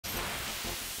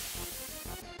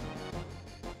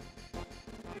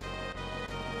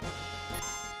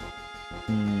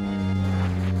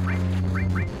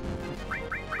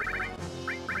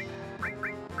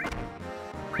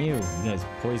Ew, you guys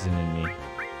poisoning me.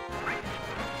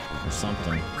 Or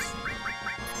something.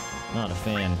 Not a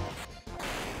fan.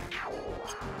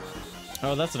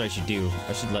 Oh, that's what I should do.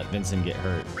 I should let Vincent get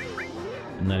hurt.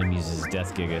 And let him use his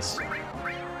Death Gigas.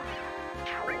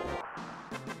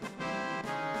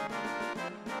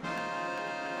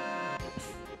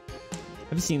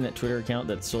 Have you seen that Twitter account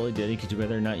that's solely dedicated to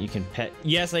whether or not you can pet?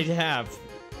 Yes, I have.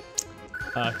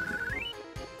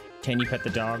 Can you pet the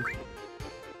dog?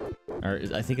 Or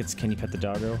I think it's can you pet the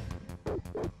doggo?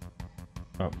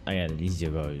 Oh, I got it. Easy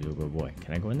to go, you good boy.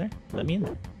 Can I go in there? Let me in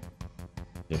there.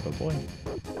 You good boy.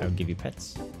 I will give you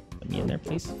pets. Let me in there,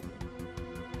 please.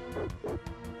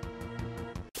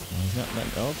 He's not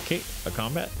letting. Okay, a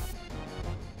combat.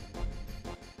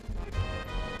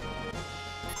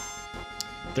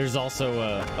 There's also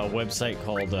a website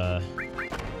called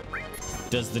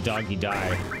Does the Doggy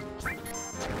Die?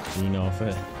 So you know if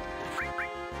a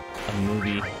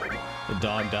movie, the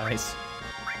dog dies.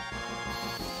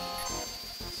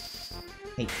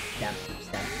 Hey, stop.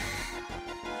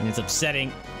 And it's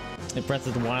upsetting. In Breath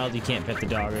of the Wild, you can't pet the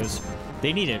doggos.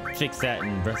 They need to fix that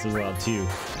in Breath of the Wild too.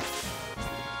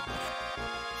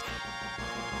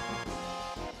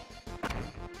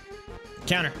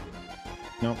 Counter.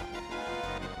 Nope.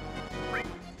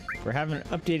 We're having an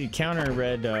updated counter,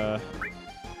 Red.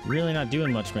 Really not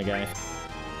doing much, my guy.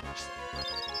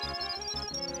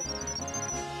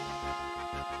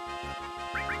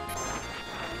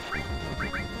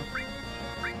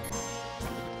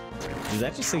 Does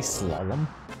that just say slalom?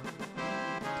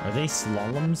 Are they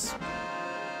slaloms?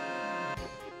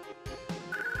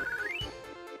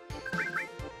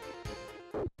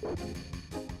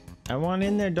 I want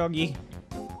in there, doggy.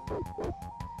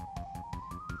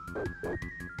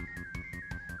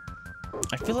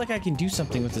 I feel like I can do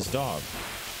something with this dog.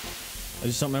 I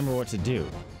just don't remember what to do.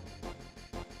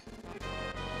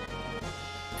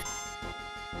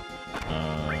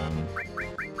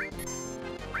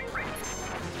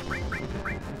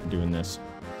 Doing this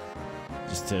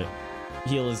just to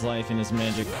heal his life and his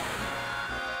magic.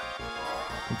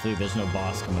 Hopefully there's no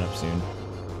boss coming up soon.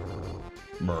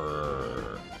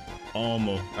 Brrr.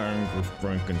 Almost angry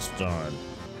Frankenstein.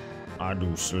 I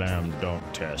do slam dunk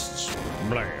tests.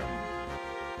 Blam.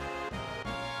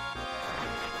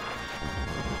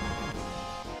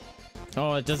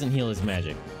 Oh, it doesn't heal his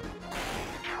magic.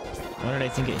 Why did I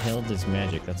think it healed his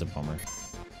magic? That's a bummer.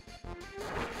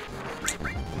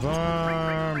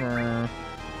 Bummer.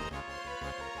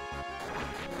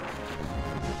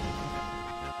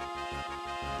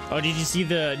 Oh, did you see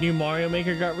the new Mario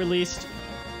Maker got released?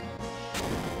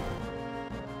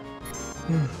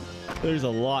 There's a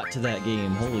lot to that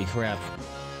game. Holy crap.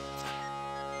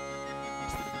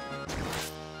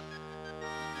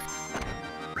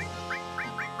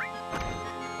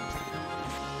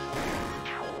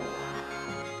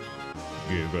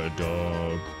 Giga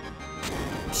dog.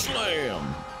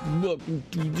 Slam! Welcome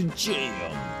to the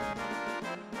jam.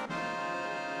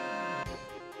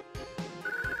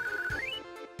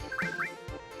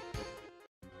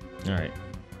 Alright.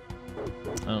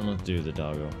 I don't know what to do with the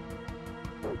doggo.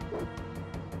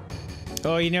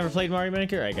 Oh, you never played Mario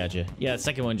Maker? I gotcha. Yeah, the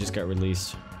second one just got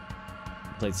released.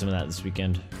 Played some of that this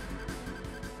weekend.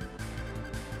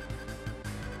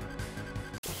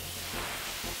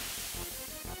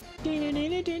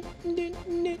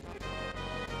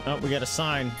 Oh, we got a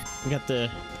sign. We got the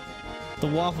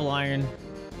waffle iron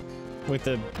with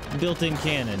the built-in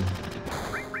cannon.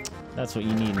 That's what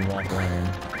you need in waffle iron.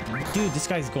 Dude, this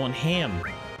guy's going ham.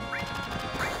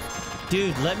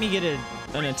 Dude, let me get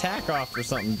an attack off or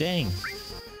something. Dang.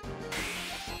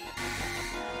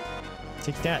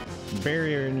 Take that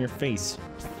barrier in your face.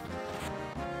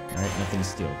 Alright, nothing to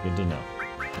steal. Good to know.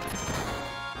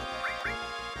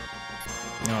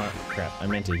 Oh, crap. I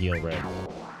meant to heal Red.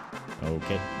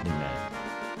 Okay, didn't matter.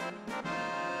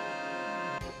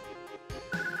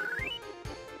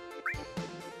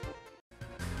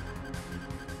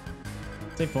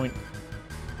 Save point.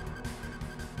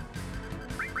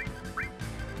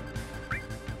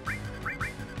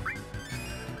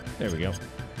 There we go.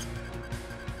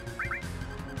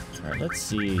 Alright, let's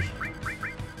see.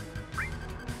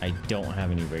 I don't have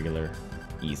any regular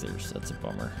ethers. That's a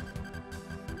bummer.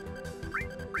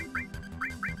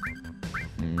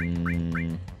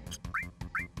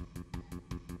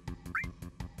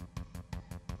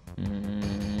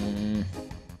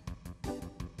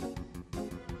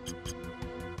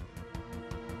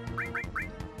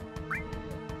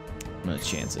 I'm gonna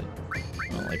chance it.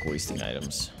 I don't like wasting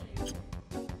items.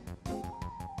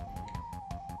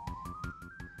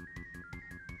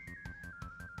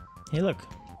 Hey, look.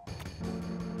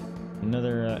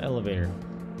 Another elevator.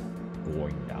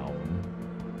 Going down.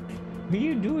 What are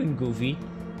you doing, Goofy?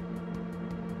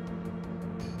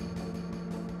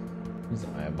 He's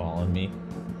eyeballing me.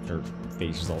 Her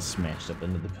face is all smashed up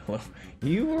into the pillow.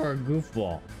 You are a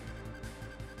goofball.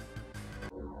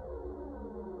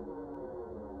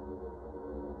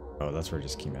 Oh, that's where it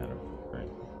just came out of. Right.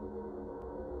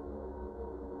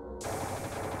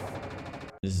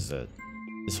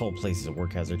 This whole place is a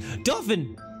work hazard.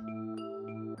 Dolphin!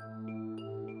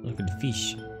 Look at the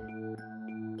fish.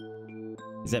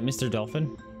 Is that Mr.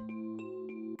 Dolphin?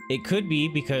 It could be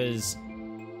because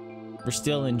we're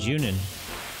still in Junin.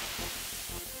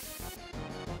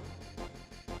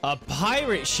 A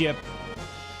pirate ship?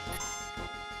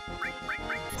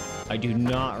 I do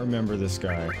not remember this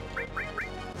guy.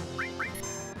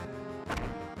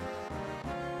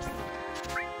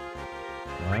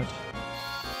 What?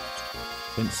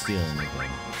 Couldn't steal anything.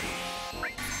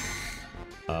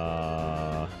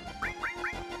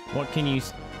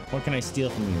 What can I steal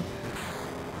from you?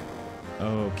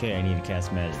 Okay, I need to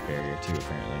cast magic barrier too,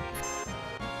 apparently.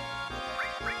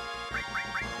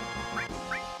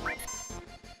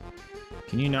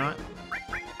 Can you not?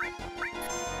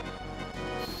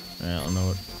 I don't know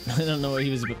what I don't know what he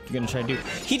was gonna try to do.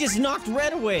 He just knocked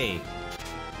red away!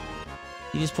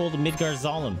 He just pulled a Midgar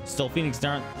Zalem. Still Phoenix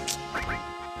Darn.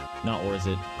 Not worth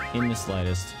it. In the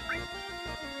slightest.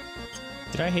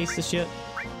 Did I haste this yet?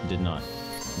 I did not.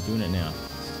 I'm doing it now.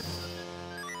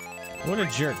 What a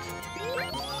jerk.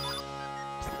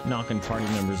 Knocking party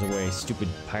members away. Stupid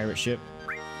pirate ship.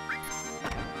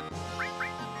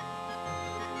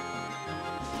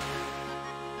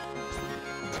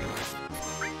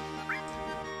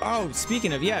 Oh,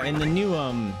 speaking of, yeah, and the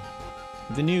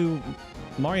new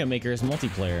Mario Maker is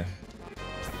multiplayer,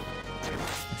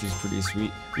 which is pretty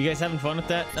sweet. You guys having fun with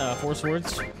that? Four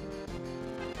Swords?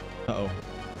 Uh-oh.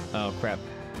 Oh, crap.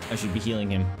 I should be healing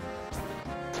him.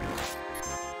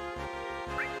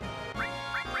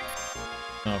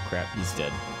 Oh, crap. He's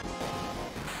dead.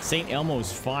 St.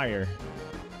 Elmo's fire.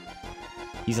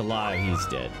 He's alive. He's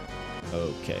dead.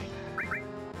 Okay.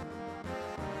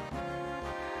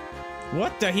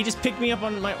 What the? He just picked me up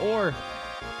on my ore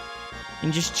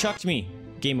and just chucked me.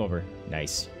 Game over.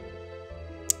 Nice.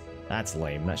 That's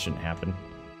lame. That shouldn't happen.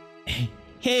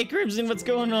 Hey, Crimson, what's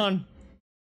going on?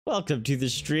 Welcome to the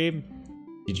stream.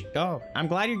 Did you? Oh, I'm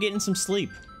glad you're getting some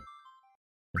sleep.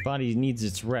 Your body needs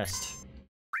its rest.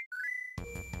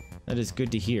 That is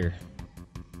good to hear.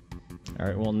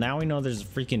 Alright, well, now we know there's a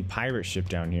freaking pirate ship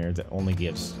down here that only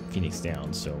gives Phoenix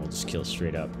down, so we'll just kill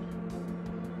straight up.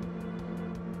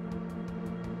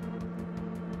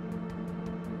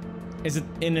 Is it,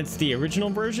 and it's the original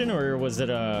version, or was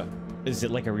it is it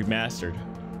like a remastered?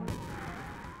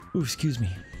 Ooh, excuse me.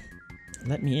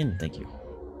 Let me in, thank you.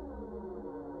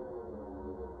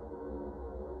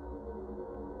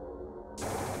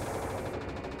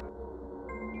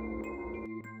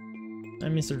 Hi,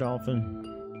 Mr. Dolphin.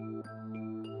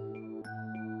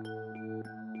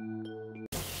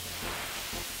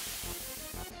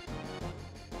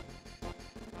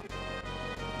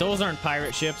 Those aren't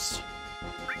pirate ships.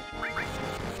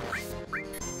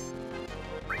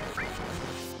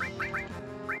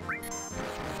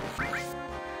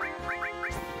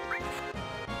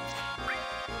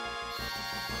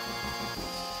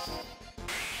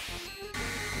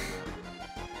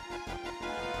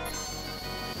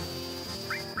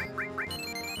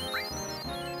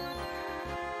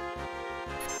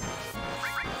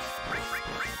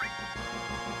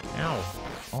 Ow.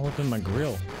 All up in my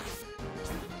grill.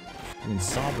 Doing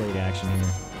saw blade action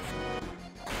here.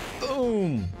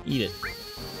 Boom! Eat it.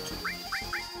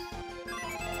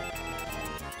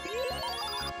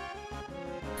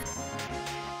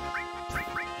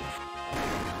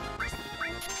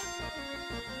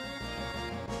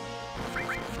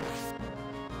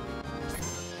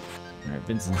 Alright,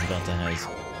 Vincent's about to have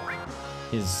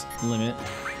his limit.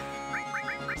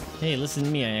 Hey, listen to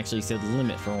me, I actually said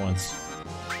limit for once.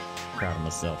 Proud of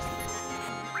myself.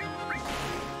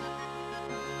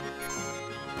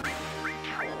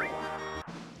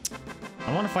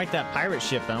 I want to fight that pirate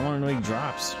ship, and I want to know he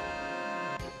drops.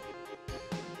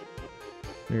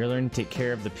 We're learning to take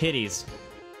care of the pitties.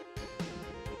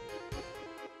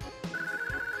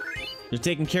 You're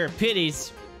taking care of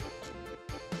pitties.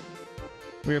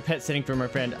 We were pet sitting from our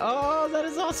friend. Oh, that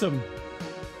is awesome.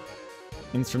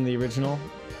 And it's from the original.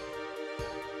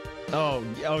 Oh,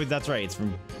 that's right. It's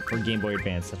for Game Boy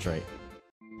Advance. That's right.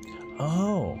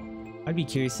 Oh, I'd be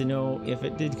curious to know if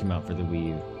it did come out for the Wii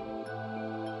U.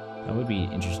 That would be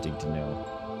interesting to know.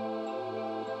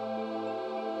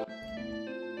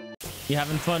 You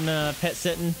having fun pet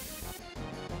sitting?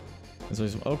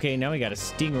 Okay, now we got a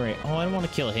stingray. Oh, I don't want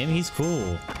to kill him. He's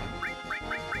cool.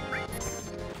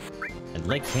 I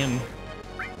like him.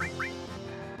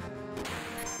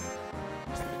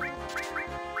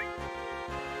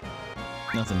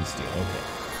 Nothing to steal. Okay.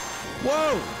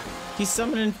 Whoa! He's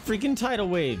summoning freaking tidal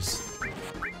waves.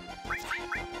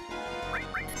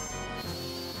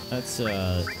 That's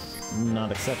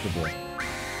not acceptable.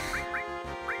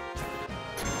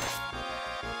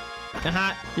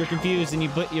 Aha! You're confused and you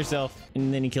put yourself,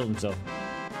 and then he killed himself.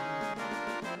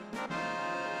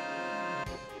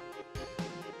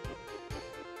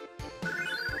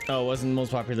 Oh, it wasn't the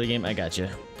most popular game? I gotcha.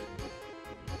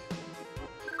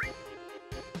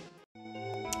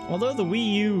 Although the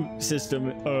Wii U system,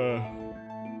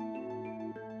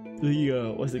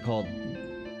 what's it called?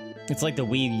 It's like the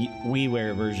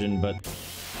WiiWare version, but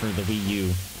for the Wii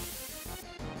U.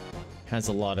 Has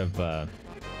a lot of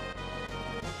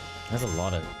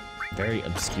very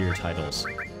obscure titles.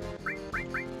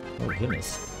 Oh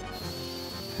goodness.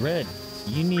 Red,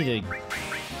 you need a...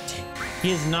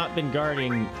 He has not been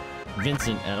guarding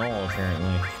Vincent at all,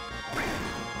 apparently.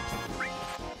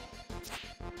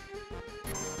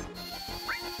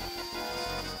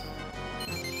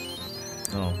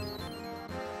 Oh.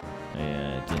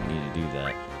 Yeah, I didn't need to do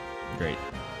that. Great.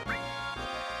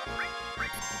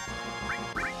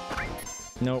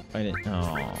 Nope, I didn't.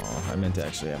 Oh, I meant to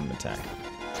actually have him attack.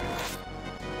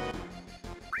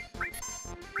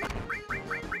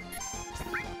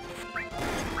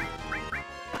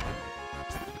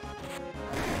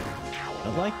 I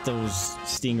like those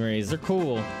stingrays. They're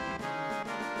cool.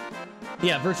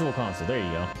 Yeah, virtual console. There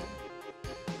you go.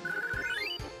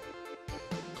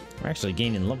 We're actually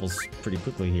gaining levels pretty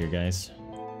quickly here, guys.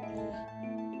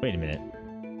 Wait a minute.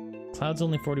 Cloud's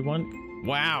only 41?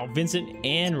 Wow, Vincent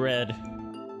and Red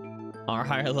are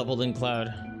higher level than Cloud.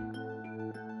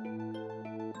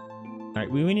 Alright,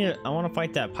 we need to, I want to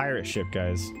fight that pirate ship,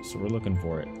 guys. So we're looking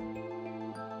for it.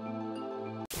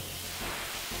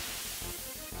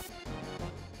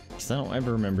 Because I don't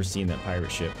ever remember seeing that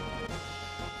pirate ship.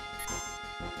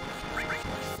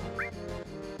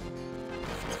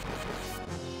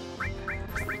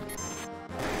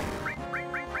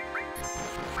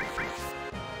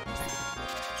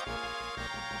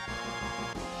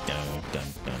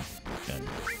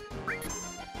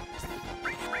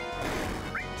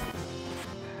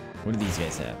 What do these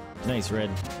guys have? Nice,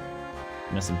 Red.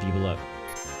 Messing people up.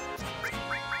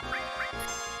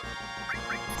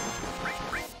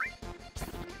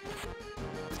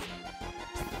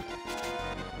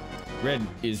 Red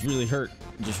is really hurt,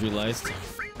 just realized.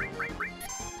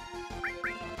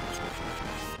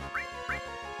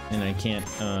 And I can't,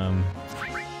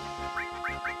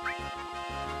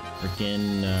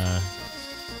 freaking,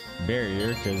 barrier,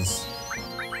 because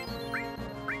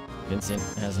Vincent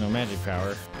has no magic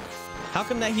power. How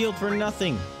come that healed for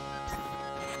nothing?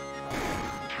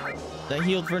 That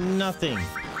healed for nothing.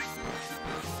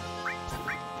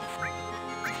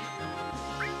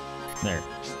 There.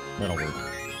 That'll work.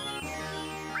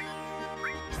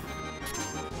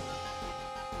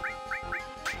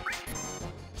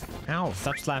 Ow,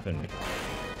 stop slapping me.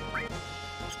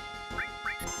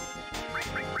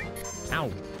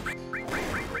 Ow.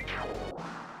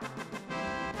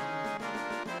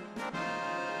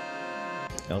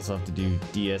 I also have to do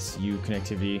DSU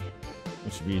connectivity,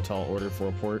 which would be a tall order for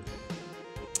a port.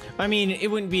 I mean, it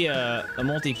wouldn't be a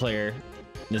multiplayer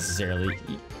necessarily,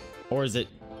 or is it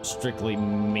strictly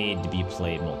made to be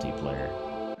played multiplayer?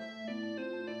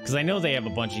 Because I know they have a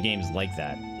bunch of games like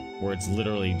that, where it's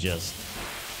literally just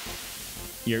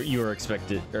you were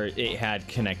expected, or it had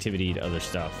connectivity to other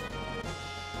stuff,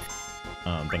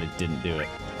 but it didn't do it.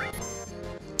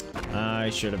 I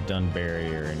should have done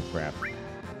barrier and crap.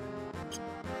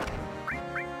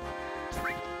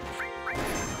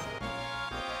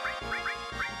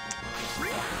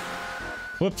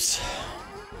 Whoops.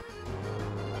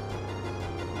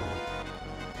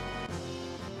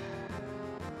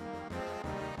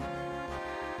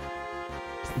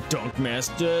 Dunk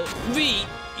Master V!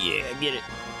 Yeah, get it.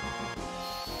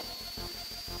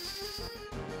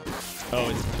 Oh,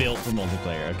 it's built for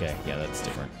multiplayer. Okay, yeah, that's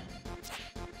different.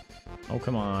 Oh,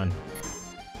 come on.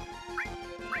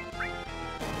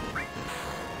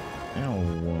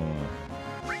 Ow.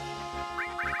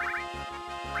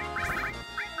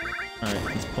 Alright,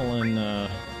 let's pull in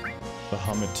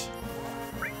Bahamut.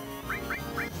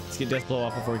 Let's get Death Blow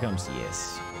off before he comes.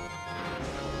 Yes.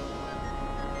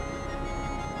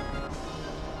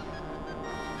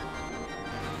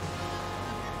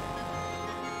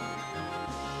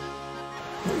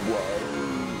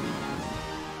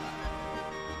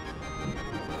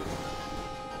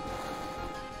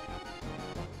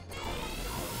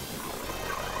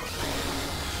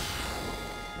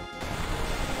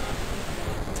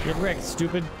 Get wrecked,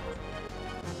 stupid.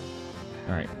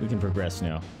 Alright, we can progress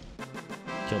now.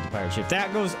 Killed the pirate ship.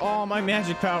 That goes all my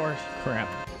magic power. Crap.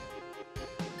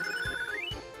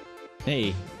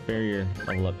 Hey, barrier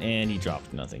level up. And he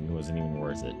dropped nothing. It wasn't even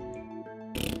worth it.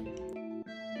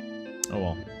 Oh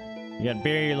well. You got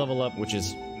barrier level up, which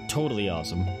is totally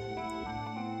awesome.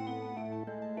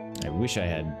 I wish I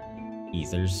had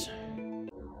ethers.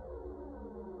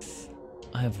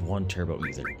 I have one turbo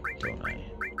ether, don't I?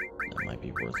 That might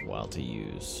be worthwhile to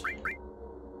use.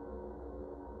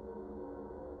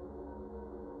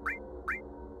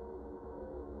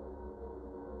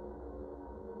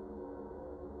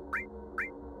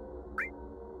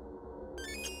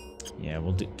 Yeah,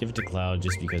 we'll give it to Cloud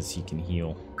just because he can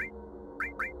heal.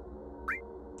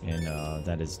 And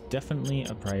that is definitely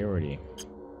a priority.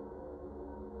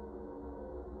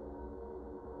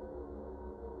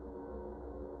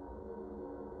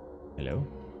 Hello?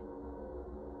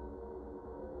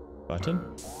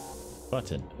 Button?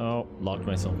 Button. Oh, locked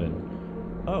myself in.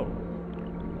 Oh.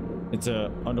 It's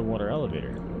a underwater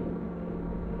elevator.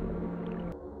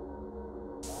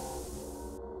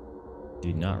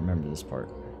 Did not remember this part.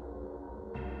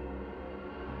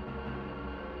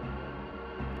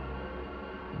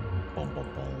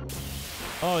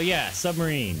 Oh yeah,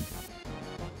 submarine.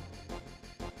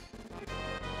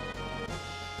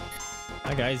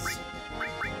 Hi guys.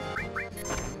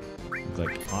 Look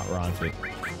like hot rods with,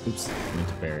 oops, went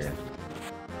to barrier.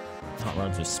 Hot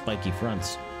rods with spiky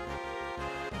fronts.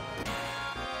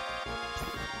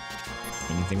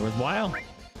 Anything worthwhile?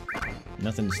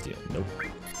 Nothing to steal. Nope.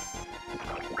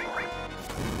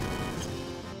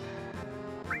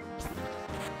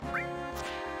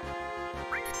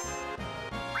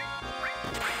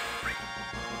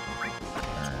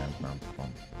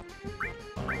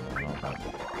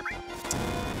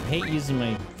 I hate using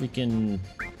my freaking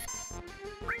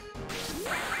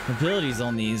abilities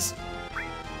on these.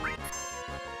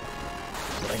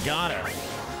 But I gotta.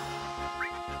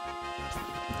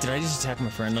 Did I just attack my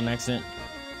friend on accident?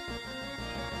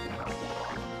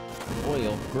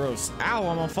 Oil, gross. Ow,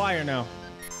 I'm on fire now.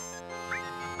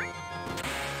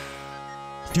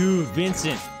 Dude,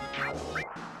 Vincent.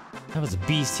 That was a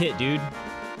beast hit, dude.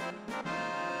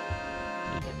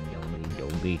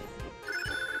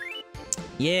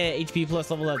 Yeah, HP plus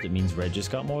level up. It means Red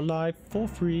just got more life for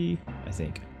free, I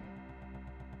think.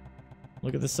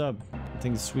 Look at the sub. I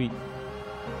think it's sweet.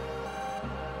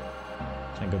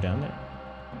 Can I go down there?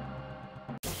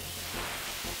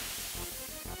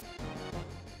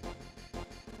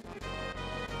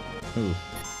 Ooh.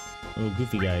 Little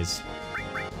goofy guys.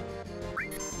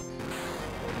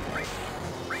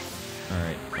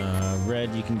 Alright,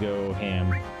 Red, you can go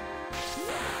ham.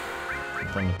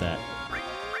 Have fun with that.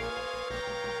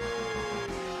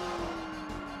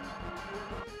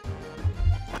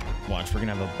 Watch, we're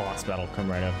gonna have a boss battle come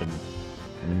right up and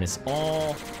miss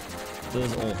all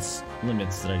those ults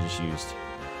limits that I just used.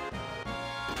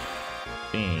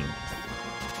 Bang.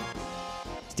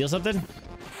 Steal something?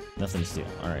 Nothing to steal.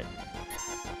 Alright.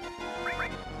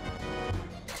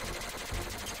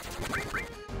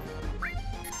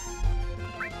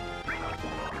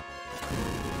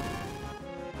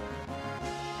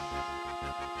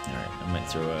 Alright, I might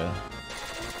throw a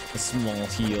small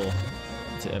heal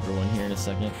to everyone here in a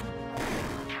second.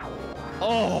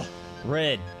 Oh,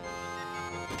 Red.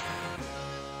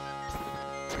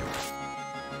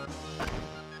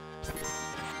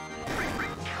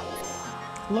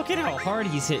 Look at how hard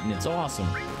he's hitting. It's awesome.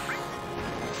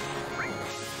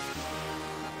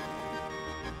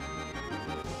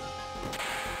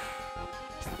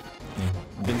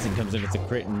 Vincent comes in with a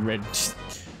crit and Red just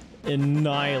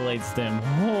annihilates them.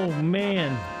 Oh,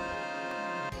 man.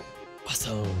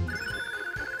 Awesome.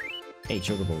 Hey,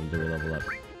 Chocobo, we level up.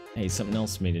 Hey, something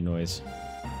else made a noise.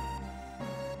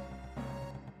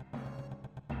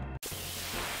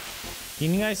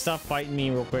 Can you guys stop fighting me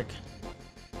real quick?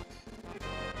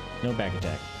 No back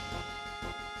attack.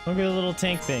 Look at the little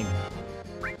tank thing.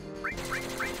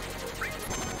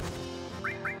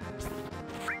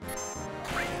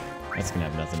 That's gonna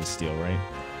have nothing to steal, right?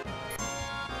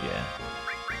 Yeah.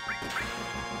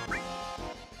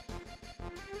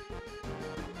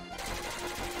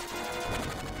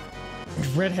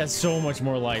 Red has so much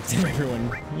more life than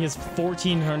everyone. He has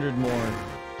 1,400 more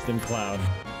than Cloud.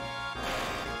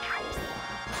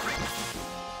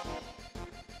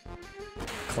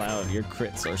 Cloud, your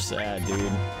crits are sad,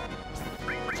 dude.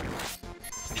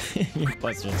 Your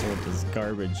Buster Sword is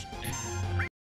garbage.